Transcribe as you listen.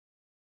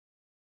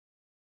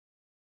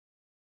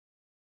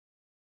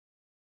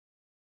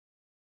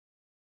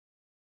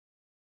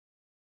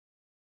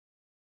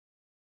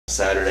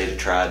Saturday to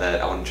try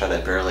that. I want to try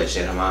that barrel aged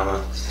Santa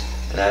Mama.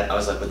 And I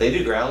was like, would they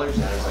do growlers?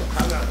 And I was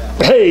like, I'm not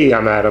that. Hey,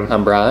 I'm Adam.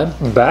 I'm Bryan.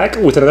 Back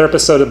with another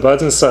episode of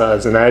Buds and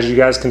Suds. And as you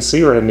guys can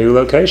see, we're in a new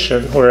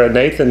location. We're at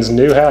Nathan's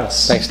new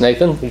house. Thanks,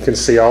 Nathan. You can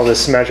see all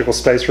this magical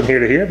space from here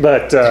to here.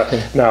 But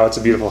no, it's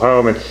a beautiful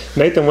home. And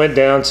Nathan went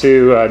down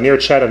to near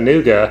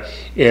Chattanooga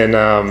in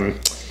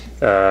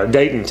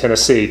Dayton,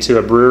 Tennessee, to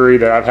a brewery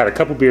that I've had a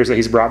couple beers that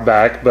he's brought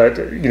back, but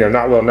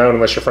not well known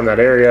unless you're from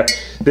that area.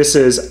 This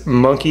is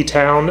Monkey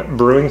Town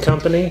Brewing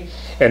Company.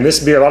 And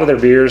this beer, a lot of their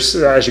beers,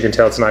 as you can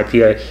tell, it's an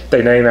IPA,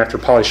 they name after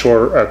Pauly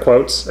Shore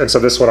quotes. And so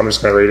this one, I'm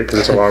just going to read it because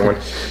it's a long one.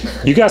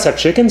 You guys have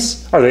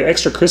chickens? Are they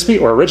extra crispy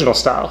or original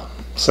style?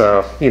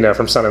 So,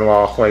 from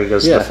son-in-law when he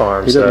goes to the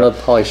farm. He doesn't love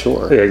Pauly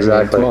Shore. Yeah,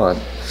 exactly. Come on.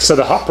 So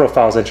the hop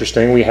profile is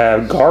interesting. We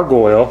have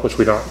Gargoyle, which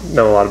we don't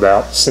know a lot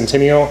about,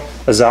 Centennial,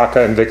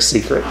 Azacca, and Vic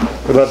Secret.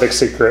 We love Vic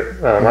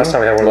Secret. Last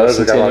time we had one of those,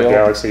 we got a lot of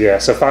Galaxy. Yeah,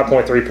 so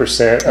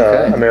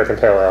 5.3% American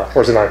Pale Ale.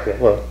 Or is it an IPA?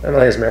 Well, I think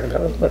it's American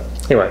Pale Ale, but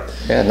anyway.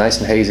 Yeah, nice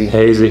and hazy.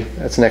 Hazy.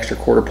 That's an extra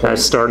quarter point.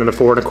 That's starting at a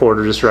 4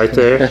 1/4 just right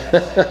there.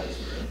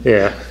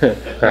 Yeah.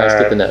 Let's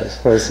get the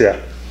nose. Yeah.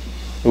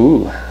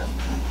 Ooh.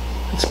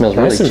 It smells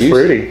nice really and juicy.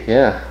 Fruity.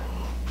 Yeah.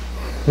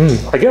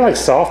 I get like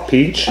soft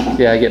peach.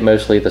 Yeah, I get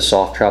mostly the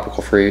soft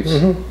tropical fruits.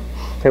 A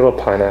little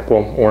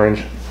pineapple,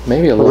 orange.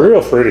 Maybe a little.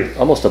 Real fruity.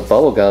 Almost a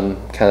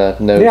bubblegum kind of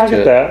nose. Yeah, I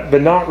get that,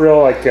 but not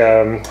real like.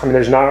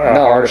 There's not. Not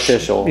harsh,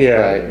 artificial. Yeah,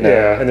 right, no.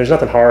 Yeah, and there's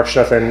nothing harsh,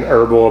 nothing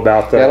herbal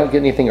about that. Yeah, I don't get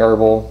anything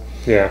herbal.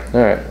 Yeah.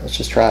 All right, let's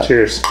just try it.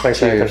 Cheers. Thanks,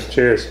 Cheers. Nathan.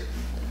 Cheers.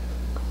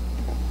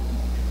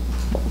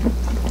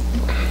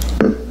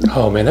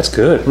 Oh man, that's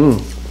good.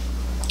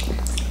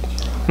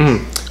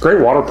 Great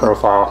water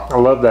profile. I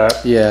love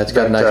that. Yeah, it's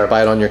got a nice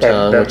bite on your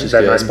tongue, which is that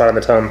good. nice bite on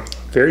the tongue.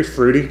 Very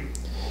fruity.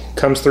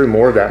 Comes through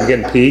more of that. I'm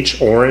getting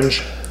peach,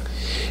 orange.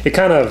 It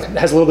kind of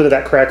has a little bit of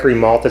that crackery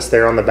malt that's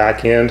there on the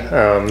back end,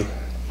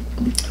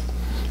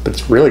 but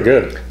it's really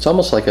good. It's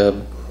almost like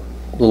a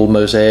little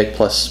mosaic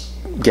plus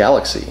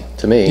galaxy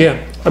to me.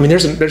 Yeah, I mean,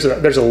 there's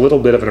a little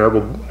bit of an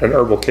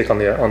herbal kick on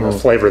the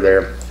flavor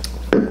there.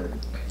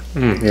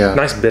 Yeah,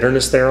 nice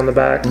bitterness there on the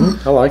back.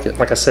 I like it.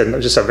 Like I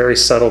said, just a very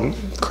subtle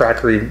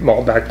crackery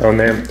malt backbone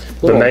there,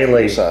 but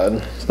mainly side.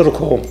 A little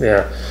cool.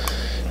 Yeah.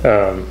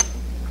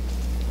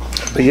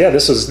 But yeah,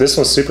 this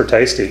one's super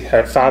tasty.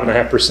 At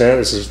 5.5%,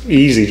 this is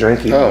easy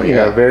drinking. Oh,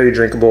 yeah. Very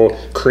drinkable,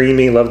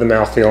 creamy. Love the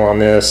mouthfeel on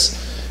this.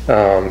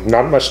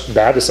 Not much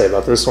bad to say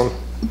about this one.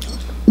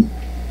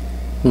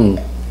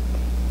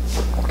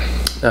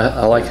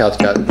 I like how it's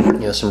got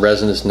some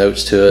resinous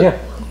notes to it.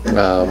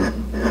 Yeah.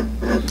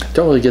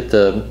 Don't really get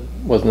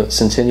wasn't it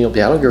Centennial?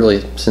 Yeah, I don't get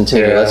really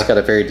Centennial. Yeah. That's got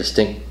a very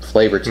distinct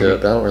flavor to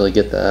it, but I don't really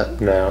get that.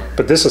 No,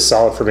 but this is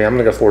solid for me. I'm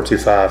gonna go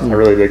 4.25. I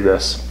really dig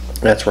this.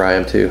 That's where I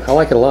am too. I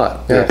like it a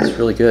lot. Yeah, it's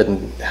really good.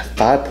 And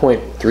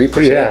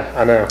 5.3%. Yeah,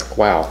 I know.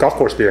 Wow. Golf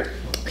course beer.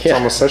 It's Yeah.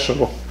 almost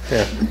sessionable.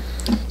 Yeah.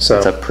 So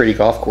it's a pretty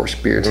golf course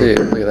beer too.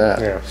 Look at that.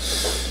 Yeah.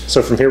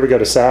 So from here we go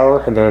to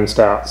sour and then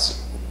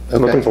stouts.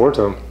 I'm looking forward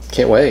to them.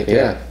 Can't wait.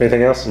 Yeah.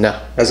 Anything else? No.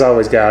 As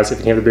always, guys, if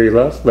you have the beer you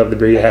love the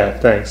beer you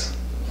have. Thanks.